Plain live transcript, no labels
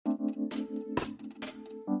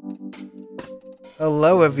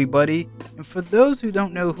Hello, everybody. And for those who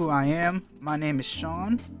don't know who I am, my name is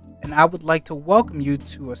Sean, and I would like to welcome you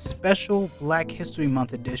to a special Black History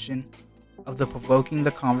Month edition of the Provoking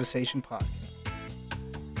the Conversation podcast.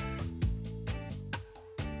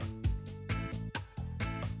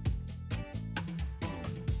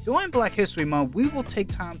 During Black History Month, we will take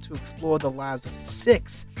time to explore the lives of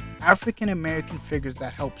 6 African American figures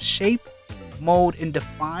that helped shape, mold, and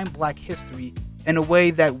define Black history in a way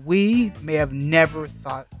that we may have never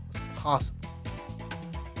thought was possible.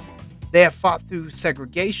 They have fought through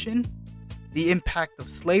segregation, the impact of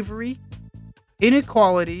slavery,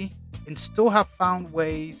 inequality, and still have found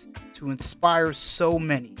ways to inspire so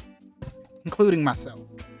many, including myself.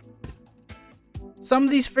 Some of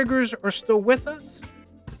these figures are still with us.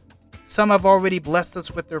 Some have already blessed us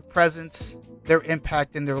with their presence, their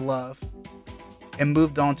impact, and their love, and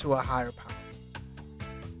moved on to a higher power.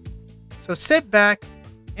 So sit back,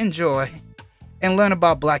 enjoy, and learn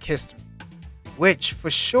about Black history, which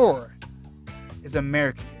for sure is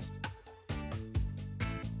American history.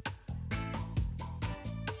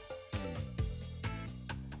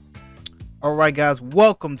 Alright guys,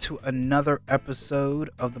 welcome to another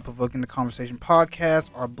episode of the Provoking the Conversation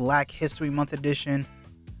podcast, our Black History Month edition.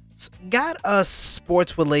 Got a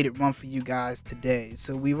sports related one for you guys today.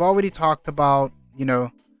 So we've already talked about,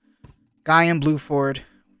 Guy in Bluford.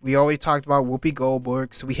 We already talked about Whoopi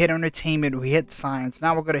Goldberg. So we hit entertainment, we hit science.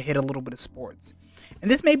 Now we're going to hit a little bit of sports. And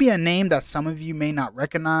this may be a name that some of you may not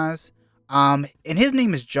recognize. And his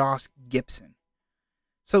name is Josh Gibson.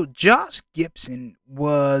 So Josh Gibson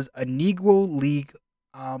was a Negro League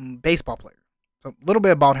baseball player. So a little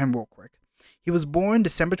bit about him real quick. He was born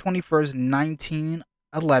December 21st,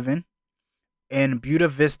 1911 in Buena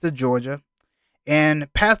Vista, Georgia,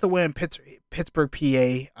 and passed away in Pittsburgh,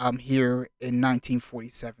 PA, here in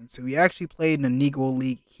 1947. So he actually played in the Negro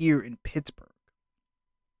League here in Pittsburgh.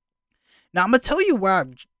 Now I'm gonna tell you why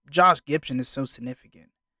Josh Gibson is so significant.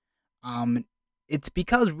 It's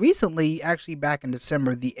because recently, actually back in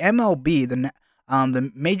December, the MLB,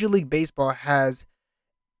 the Major League Baseball, has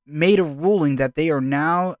made a ruling that they are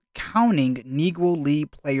now counting Negro League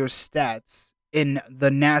players' stats in the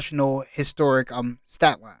National Historic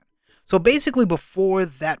stat line. So basically, before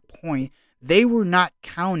that point, they were not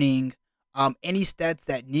counting any stats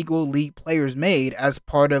that Negro League players made as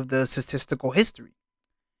part of the statistical history.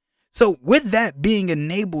 So with that being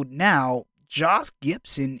enabled now, Josh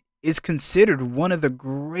Gibson is considered one of the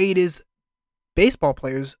greatest baseball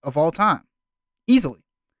players of all time, easily.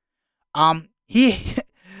 He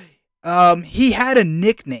had a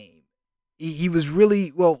nickname. He was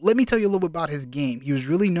really, well, let me tell you a little bit about his game. He was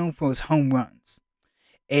really known for his home runs.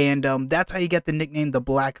 And that's how he got the nickname the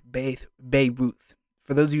Black Babe Ruth.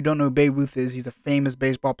 For those of you who don't know who Babe Ruth is, he's a famous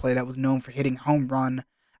baseball player that was known for hitting home run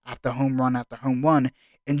after home run after home run.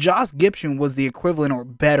 And Josh Gibson was the equivalent or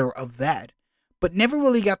better of that, but never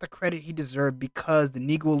really got the credit he deserved because the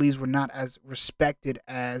Negro Leagues were not as respected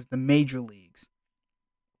as the major leagues.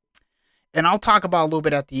 And I'll talk about a little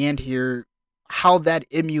bit at the end here how that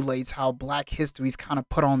emulates how Black history is kind of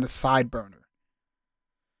put on the side burner.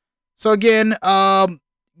 So again,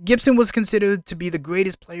 Gibson was considered to be the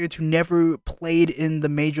greatest player to never played in the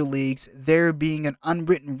major leagues, there being an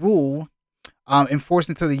unwritten rule enforced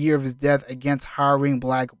until the year of his death against hiring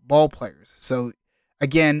black ball players. So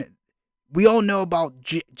again, we all know about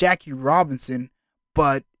Jackie Robinson,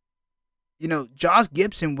 but Josh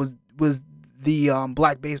Gibson was the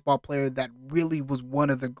black baseball player that really was one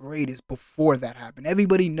of the greatest before that happened.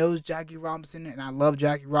 Everybody knows Jackie Robinson, and I love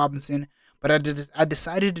Jackie Robinson, but I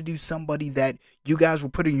decided to do somebody that you guys will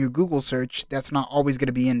put in your Google search that's not always going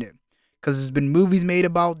to be in there, because there's been movies made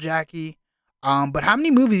about Jackie, but how many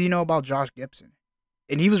movies you know about Josh Gibson?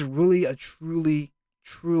 And he was really a truly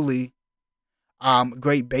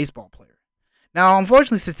great baseball player. Now,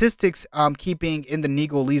 unfortunately, statistics keeping in the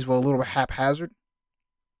Negro Leagues were a little haphazard.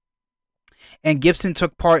 And Gibson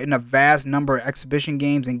took part in a vast number of exhibition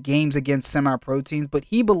games and games against semi-pro teams, but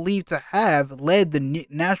he believed to have led the Negro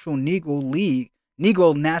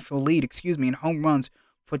National League, in home runs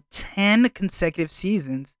for 10 consecutive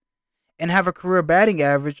seasons and have a career batting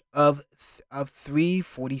average of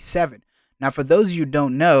 347. Now, for those of you who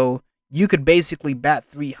don't know, you could basically bat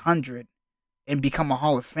 300 and become a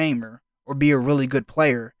Hall of Famer or be a really good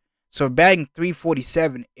player. So batting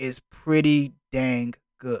 347 is pretty dang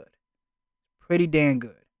good.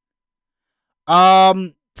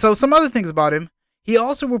 So some other things about him. He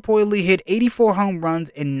also reportedly hit 84 home runs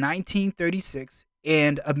in 1936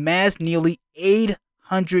 and amassed nearly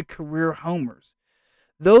 800 career homers.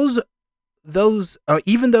 Even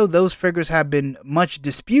though those figures have been much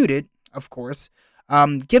disputed, of course,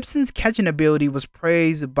 Gibson's catching ability was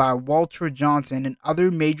praised by Walter Johnson and other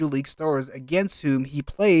major league stars against whom he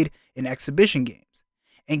played in exhibition games.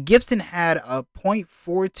 And Gibson had a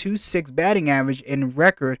 .426 batting average and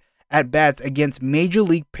record at bats against major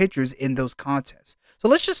league pitchers in those contests. So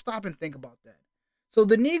let's just stop and think about that. So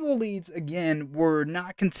the Negro Leagues, again, were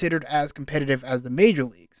not considered as competitive as the major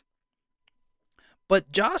leagues.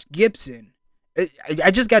 But Josh Gibson,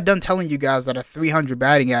 I just got done telling you guys that a 300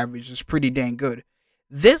 batting average is pretty dang good.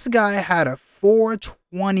 This guy had a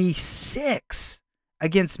 .426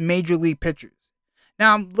 against major league pitchers.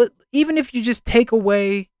 Now, even if you take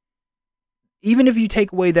away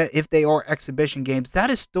that if they are exhibition games, that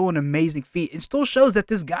is still an amazing feat. It still shows that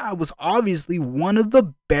this guy was obviously one of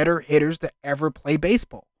the better hitters to ever play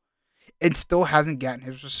baseball. It still hasn't gotten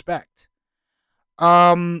his respect.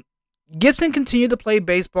 Gibson continued to play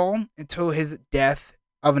baseball until his death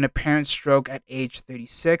of an apparent stroke at age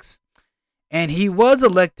 36. And he was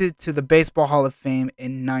elected to the Baseball Hall of Fame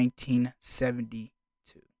in 1972.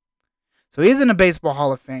 So he's in the Baseball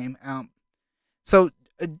Hall of Fame.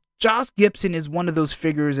 Josh Gibson is one of those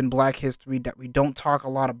figures in Black history that we don't talk a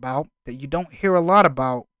lot about, that you don't hear a lot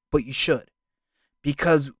about, but you should.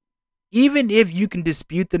 Because even if you can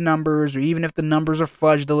dispute the numbers, or even if the numbers are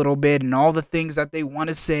fudged a little bit and all the things that they want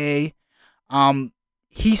to say,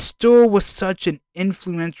 he still was such an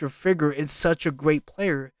influential figure and such a great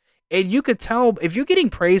player. And you could tell, if you're getting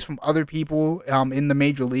praise from other people in the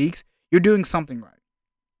major leagues, you're doing something right.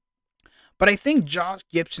 But I think Josh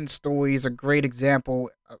Gibson's story is a great example,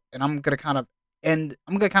 and I'm gonna kind of end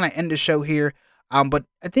the show here. But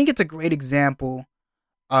I think it's a great example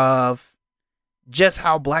of just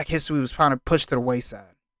how Black history was kind of pushed to the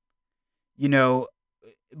wayside. You know,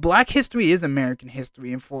 Black history is American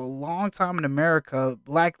history, and for a long time in America,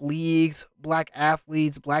 Black leagues, Black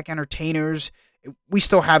athletes, Black entertainers, we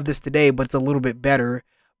still have this today, but it's a little bit better.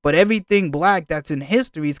 But everything Black that's in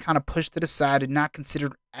history is kind of pushed to the side and not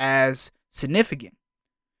considered as significant.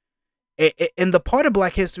 And the part of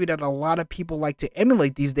Black history that a lot of people like to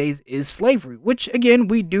emulate these days is slavery, which, again,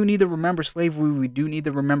 we do need to remember slavery. We do need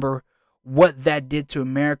to remember what that did to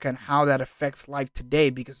America and how that affects life today,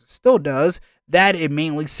 because it still does. That and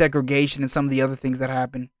mainly segregation and some of the other things that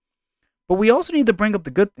happen. But we also need to bring up the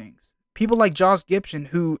good things. People like Josh Gibson,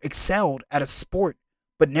 who excelled at a sport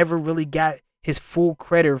but never really got his full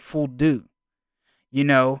credit or full due. You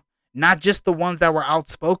know, not just the ones that were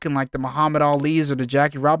outspoken like the Muhammad Ali's or the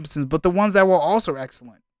Jackie Robinsons, but the ones that were also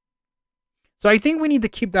excellent. So I think we need to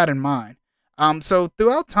keep that in mind. So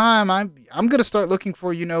throughout time, I'm going to start looking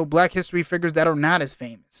for, Black history figures that are not as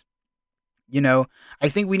famous. I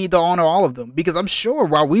think we need to honor all of them, because I'm sure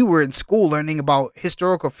while we were in school learning about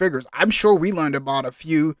historical figures, I'm sure we learned about a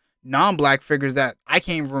few non-Black figures that I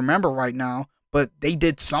can't even remember right now, but they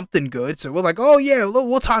did something good. So we're like, oh yeah,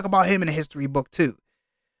 we'll talk about him in a history book too.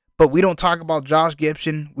 But we don't talk about Josh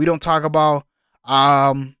Gibson. We don't talk about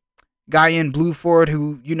Guyan Bluford,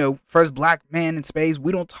 who, first Black man in space.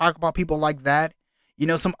 We don't talk about people like that.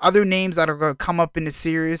 Some other names that are going to come up in the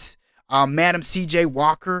series. Madam C.J.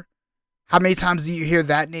 Walker. How many times do you hear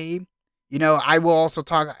that name? I will also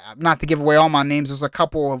talk, not to give away all my names, there's a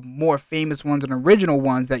couple of more famous ones and original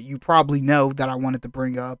ones that you probably know that I wanted to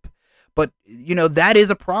bring up. But, that is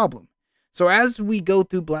a problem. So as we go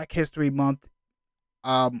through Black History Month,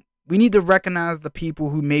 we need to recognize the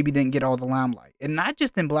people who maybe didn't get all the limelight. And not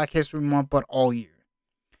just in Black History Month, but all year.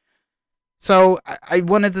 So I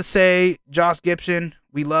wanted to say, Josh Gibson,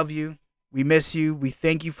 we love you. We miss you. We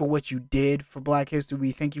thank you for what you did for Black history.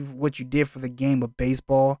 We thank you for what you did for the game of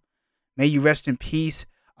baseball. May you rest in peace.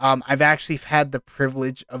 I've actually had the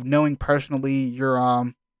privilege of knowing personally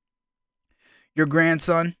your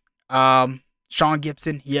grandson, Sean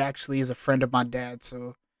Gibson. He actually is a friend of my dad.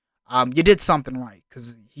 So you did something right,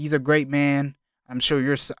 because he's a great man. I'm sure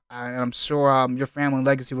your family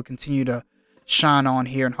legacy will continue to shine on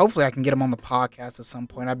here, and hopefully I can get him on the podcast at some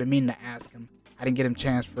point. I've been meaning to ask him. I didn't get him a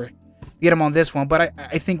chance to get him on this one, but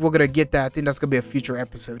I think we're gonna get that. I think that's gonna be a future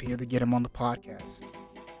episode here to get him on the podcast.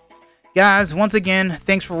 Guys, once again,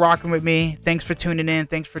 thanks for rocking with me. Thanks for tuning in.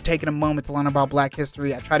 Thanks for taking a moment to learn about Black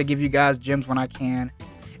history. I try to give you guys gems when I can.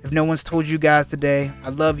 If no one's told you guys today, I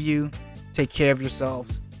love you. Take care of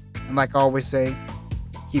yourselves. And like I always say,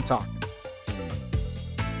 keep talking.